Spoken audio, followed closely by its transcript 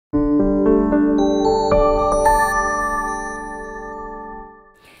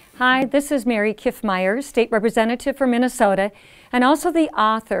Hi, this is Mary Kiffmeyer, State Representative for Minnesota, and also the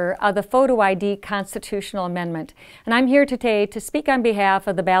author of the Photo ID Constitutional Amendment. And I'm here today to speak on behalf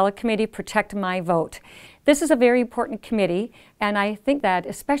of the Ballot Committee Protect My Vote. This is a very important committee, and I think that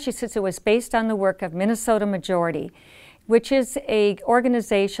especially since it was based on the work of Minnesota Majority, which is an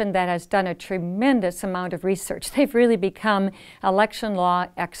organization that has done a tremendous amount of research. They've really become election law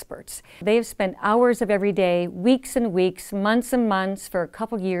experts. They've spent hours of every day, weeks and weeks, months and months for a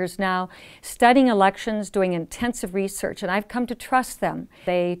couple years now, studying elections, doing intensive research, and I've come to trust them.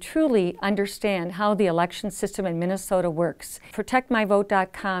 They truly understand how the election system in Minnesota works.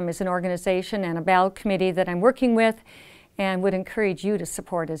 ProtectMyVote.com is an organization and a ballot committee that I'm working with and would encourage you to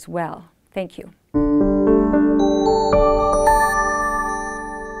support as well. Thank you.